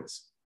flavonoids.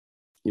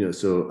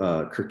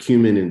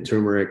 Curcumin and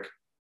turmeric,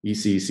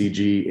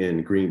 ECCG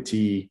and green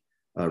tea,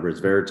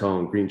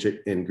 resveratrol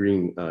and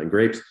green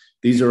grapes.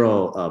 These are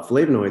all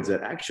flavonoids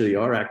that actually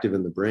are active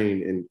in the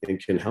brain and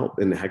can help,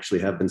 and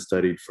actually have been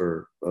studied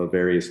for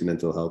various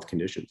mental health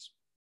conditions.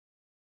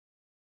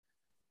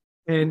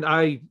 And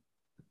I'm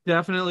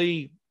at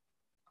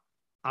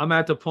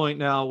the point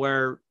now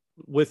where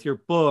with your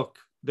book,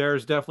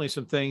 there's definitely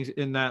some things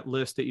in that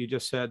list that you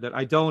just said that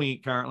I don't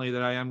eat currently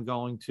that I am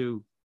going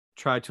to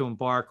try to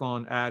embark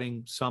on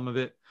adding some of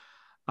it.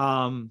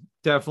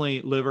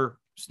 Definitely liver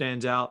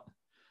stands out.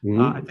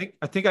 Mm-hmm.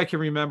 I think I can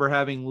remember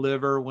having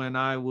liver when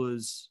I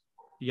was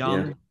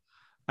young. Yeah.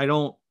 I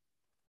don't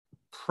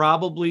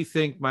probably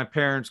think my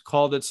parents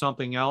called it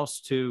something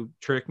else to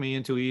trick me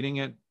into eating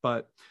it,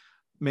 but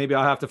maybe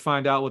I'll have to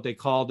find out what they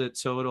called it,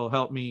 so it'll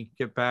help me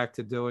get back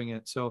to doing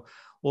it. So,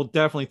 well,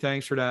 definitely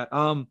thanks for that.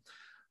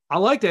 I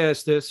like to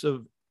ask this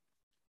of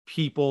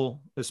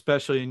people,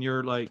 especially in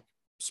your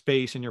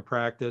space and your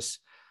practice.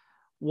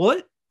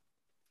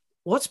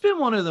 What's been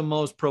one of the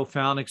most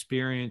profound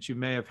experience you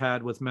may have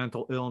had with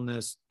mental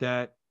illness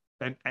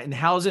and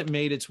how has it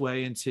made its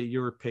way into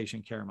your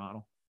patient care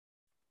model?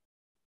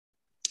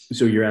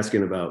 So you're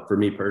asking about for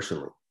me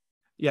personally?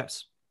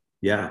 Yes.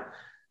 Yeah.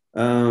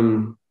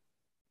 My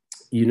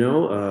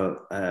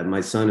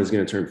son is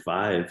going to turn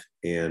 5,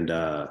 and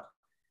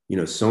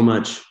so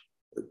much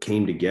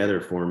came together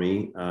for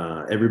me.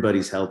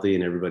 Everybody's healthy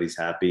and everybody's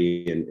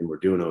happy, and we're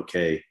doing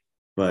okay.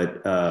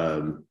 But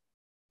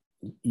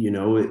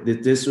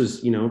this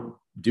was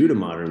due to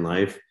modern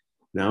life.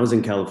 And I was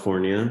in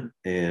California,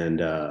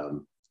 and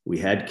we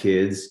had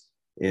kids,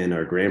 and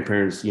our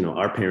grandparents.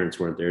 Our parents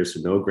weren't there,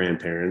 so no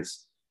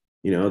grandparents.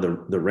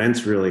 The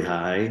rent's really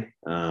high.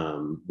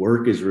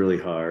 Work is really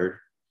hard.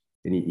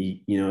 And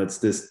it's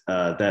this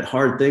that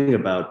hard thing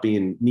about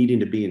needing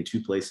to be in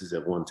 2 places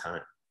at one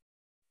time.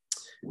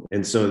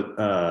 And so,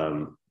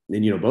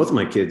 both of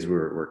my kids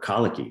were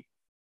colicky,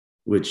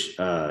 which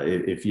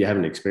if you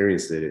haven't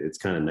experienced it, it's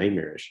kind of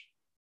nightmarish.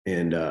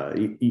 And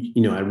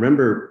I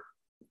remember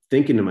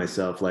thinking to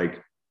myself,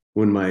 like,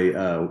 when my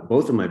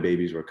both of my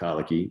babies were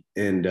colicky,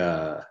 and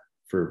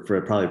for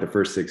probably the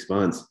first 6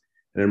 months,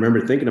 and I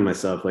remember thinking to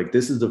myself, like,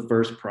 this is the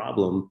first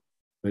problem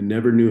I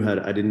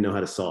didn't know how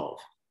to solve.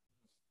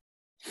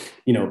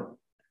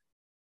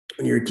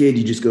 When you're a kid,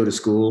 you just go to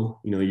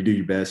school, you do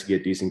your best, you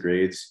get decent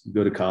grades, you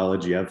go to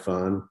college, you have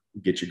fun,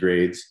 you get your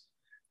grades,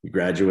 you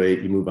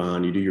graduate, you move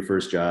on, you do your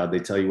first job, they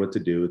tell you what to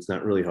do. It's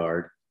not really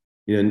hard.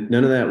 None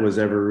of that was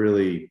ever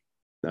really,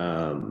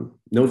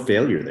 no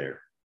failure there.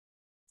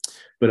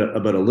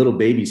 But a little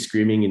baby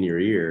screaming in your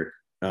ear,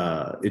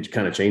 it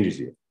kind of changes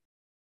you.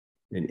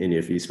 And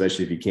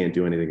especially if you can't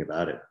do anything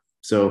about it.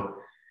 So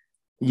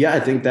yeah,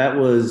 I think that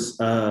was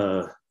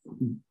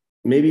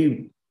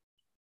maybe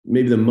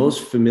the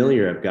most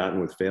familiar I've gotten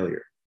with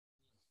failure.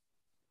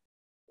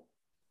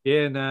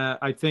 Yeah, and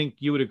I think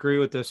you would agree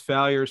with this.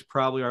 Failure is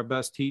probably our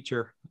best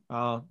teacher,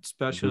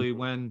 especially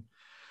when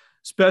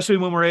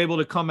we're able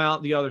to come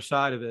out the other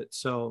side of it.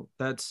 So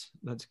that's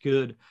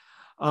good.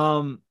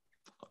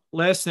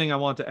 Last thing I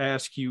want to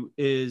ask you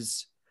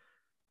is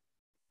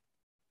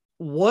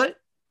what's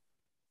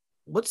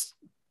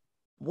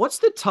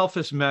the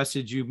toughest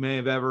message you may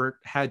have ever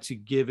had to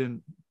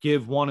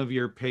give one of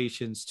your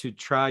patients to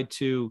try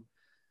to,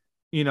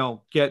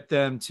 get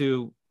them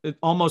to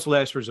almost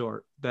last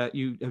resort? Have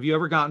you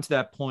ever gotten to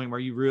that point where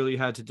you really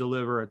had to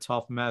deliver a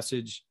tough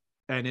message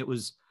and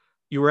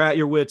you were at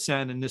your wit's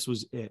end and this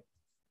was it?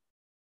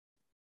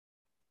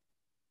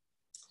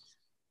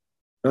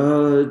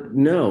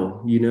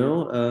 No,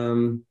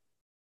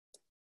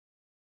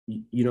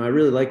 I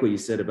really like what you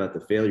said about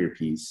the failure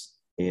piece.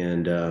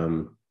 And, I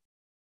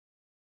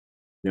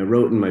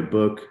wrote in my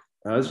book,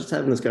 I was just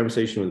having this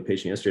conversation with a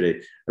patient yesterday.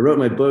 I wrote in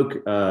my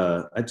book,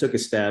 I took a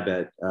stab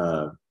at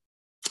a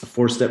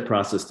 4-step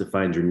process to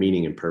find your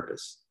meaning and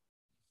purpose.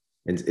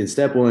 And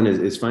step 1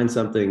 is find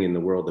something in the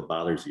world that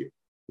bothers you,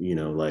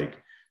 like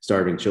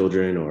starving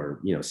children or,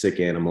 sick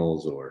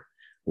animals or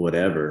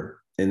whatever.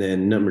 And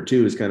then number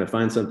 2 is kind of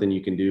find something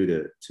you can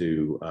do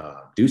to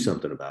do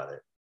something about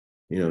it.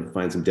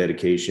 Find some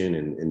dedication,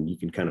 and you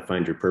can kind of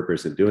find your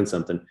purpose in doing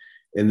something.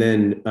 And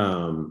then,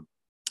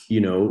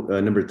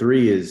 number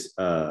 3 is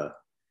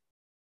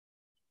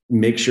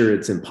make sure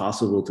it's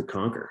impossible to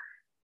conquer,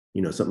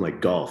 something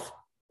like golf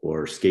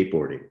or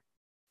skateboarding.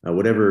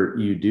 Whatever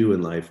you do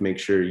in life, make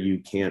sure you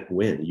can't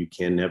win. You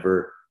can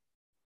never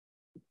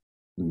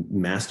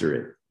master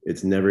it.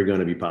 It's never going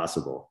to be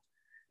possible.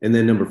 And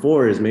then number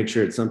 4 is make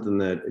sure it's something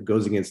that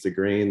goes against the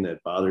grain,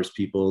 that bothers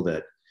people,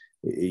 that,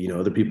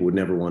 other people would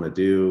never want to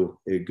do.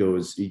 It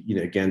goes,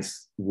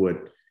 against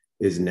what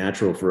is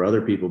natural for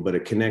other people, but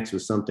it connects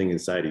with something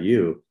inside of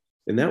you.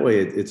 And that way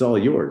it's all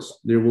yours.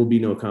 There will be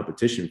no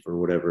competition for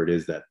whatever it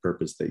is, that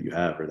purpose that you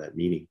have or that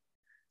meaning.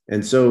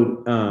 And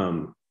so,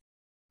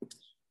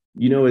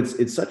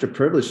 it's such a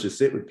privilege to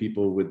sit with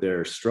people with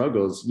their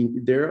struggles.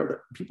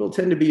 People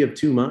tend to be of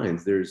 2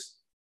 minds. There's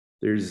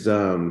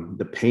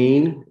the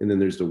pain, and then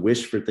there's the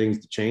wish for things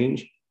to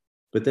change.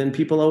 But then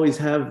people always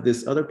have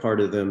this other part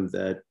of them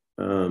that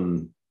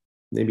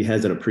maybe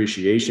has an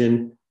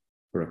appreciation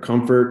or a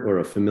comfort or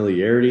a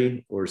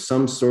familiarity or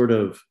some sort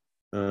of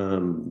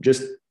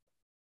just,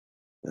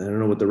 I don't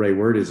know what the right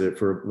word is,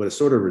 but a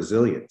sort of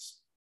resilience.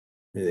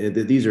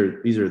 These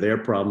are their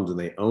problems and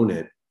they own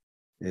it.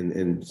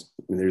 And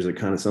there's a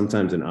kind of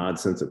sometimes an odd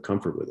sense of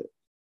comfort with it.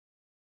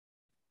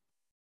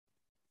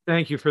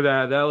 Thank you for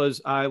that.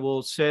 I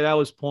will say that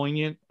was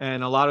poignant,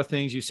 and a lot of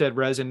things you said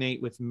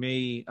resonate with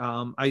me.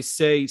 I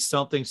say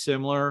something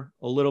similar,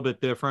 a little bit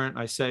different.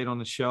 I say it on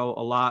the show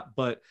a lot,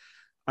 but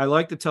I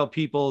like to tell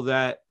people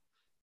that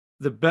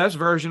the best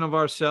version of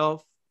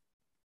ourselves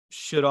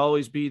should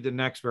always be the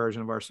next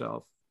version of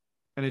ourselves,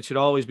 and it should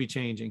always be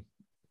changing,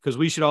 because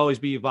we should always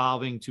be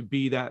evolving to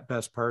be that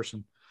best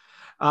person.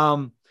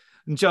 And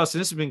Justin,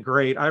 this has been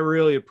great. I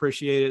really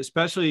appreciate it,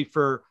 especially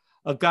for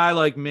a guy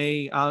like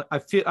me.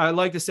 I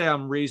like to say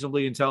I'm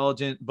reasonably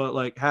intelligent, but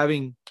like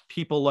having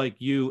people like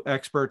you,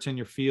 experts in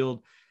your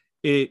field,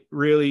 it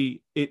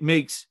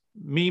makes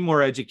me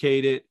more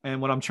educated.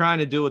 And what I'm trying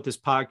to do with this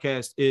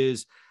podcast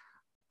is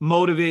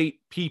motivate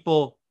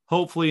people,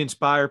 hopefully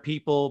inspire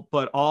people,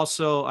 but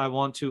also I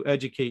want to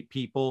educate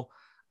people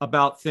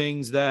about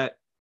things that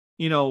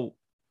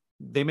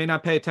they may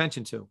not pay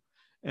attention to.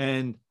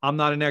 And I'm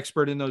not an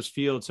expert in those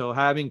fields. So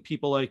having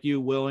people like you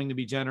willing to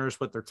be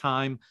generous with their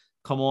time,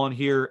 come on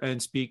here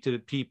and speak to the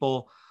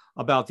people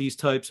about these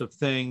types of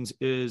things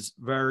is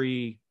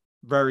very,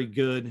 very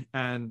good.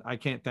 And I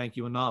can't thank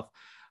you enough.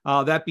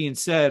 That being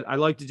said, I'd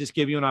like to just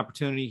give you an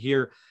opportunity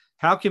here.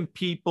 How can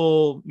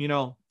people,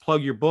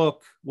 plug your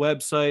book,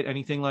 website,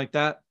 anything like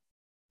that?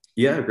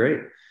 Yeah,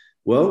 great.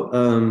 Well,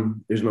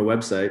 there's my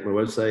website. My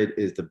website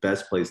is the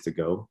best place to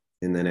go.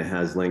 And then it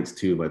has links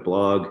to my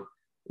blog,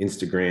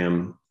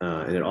 Instagram,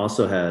 and it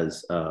also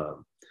has a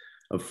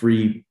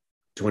free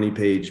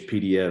 20-page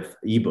PDF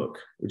ebook,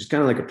 which is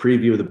kind of like a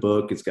preview of the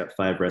book. It's got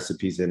 5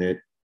 recipes in it,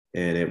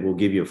 and it will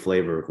give you a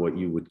flavor of what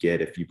you would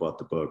get if you bought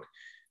the book.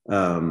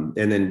 And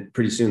then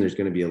pretty soon there's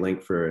going to be a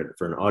link for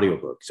an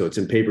audiobook. So it's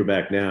in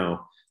paperback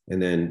now,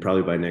 and then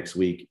probably by next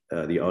week,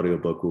 the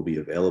audiobook will be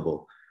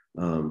available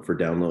for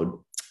download.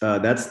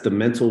 That's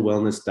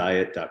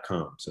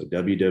thementalwellnessdiet.com. So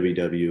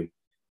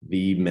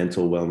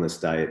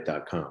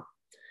www.thementalwellnessdiet.com.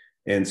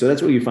 And so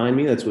that's where you find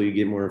me. That's where you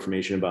get more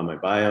information about my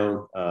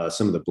bio.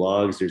 Some of the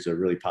blogs, there's a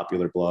really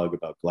popular blog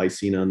about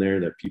glycine on there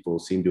that people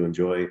seem to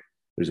enjoy.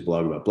 There's a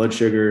blog about blood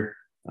sugar.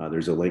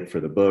 There's a link for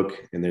the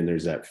book. And then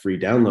there's that free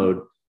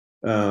download.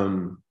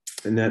 And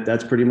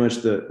that's pretty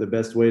much the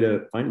best way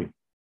to find me.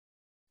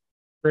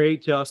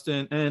 Great,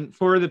 Justin. And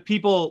for the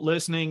people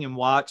listening and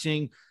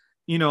watching,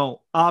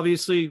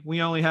 obviously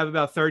we only have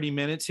about 30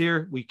 minutes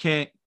here. We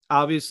can't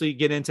obviously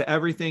get into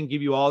everything,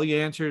 give you all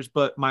the answers,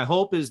 but my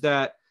hope is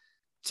that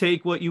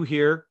take what you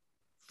hear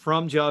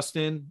from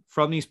Justin,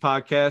 from these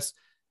podcasts,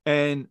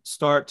 and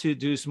start to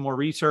do some more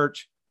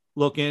research,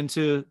 look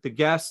into the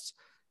guests,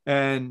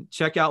 and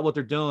check out what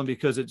they're doing,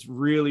 because it's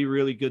really,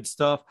 really good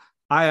stuff.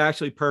 I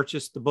actually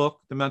purchased the book,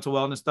 The Mental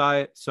Wellness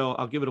Diet, so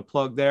I'll give it a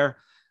plug there.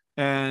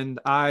 And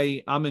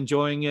I'm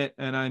enjoying it,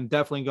 and I'm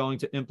definitely going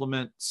to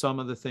implement some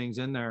of the things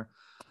in there.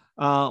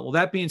 Well,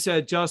 that being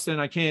said, Justin,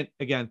 I can't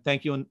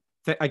thank you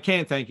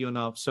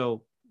enough.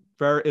 So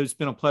it's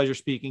been a pleasure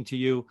speaking to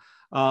you.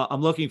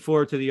 I'm looking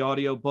forward to the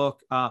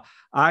audiobook.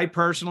 I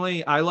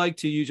personally like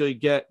to usually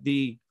get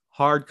the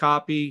hard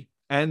copy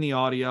and the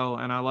audio,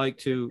 and I like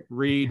to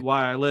read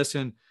while I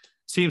listen.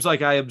 Seems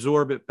like I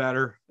absorb it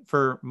better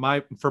for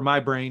my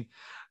brain.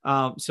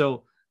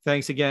 So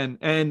thanks again.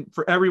 And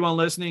for everyone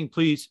listening,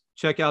 please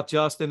check out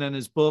Justin and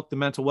his book, The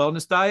Mental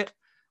Wellness Diet.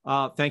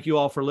 Thank you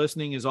all for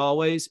listening as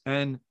always,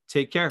 and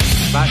take care.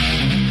 Bye.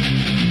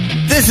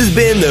 This has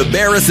been the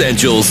Bare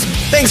Essentials.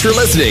 Thanks for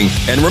listening.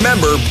 And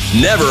remember,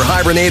 never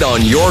hibernate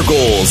on your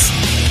goals.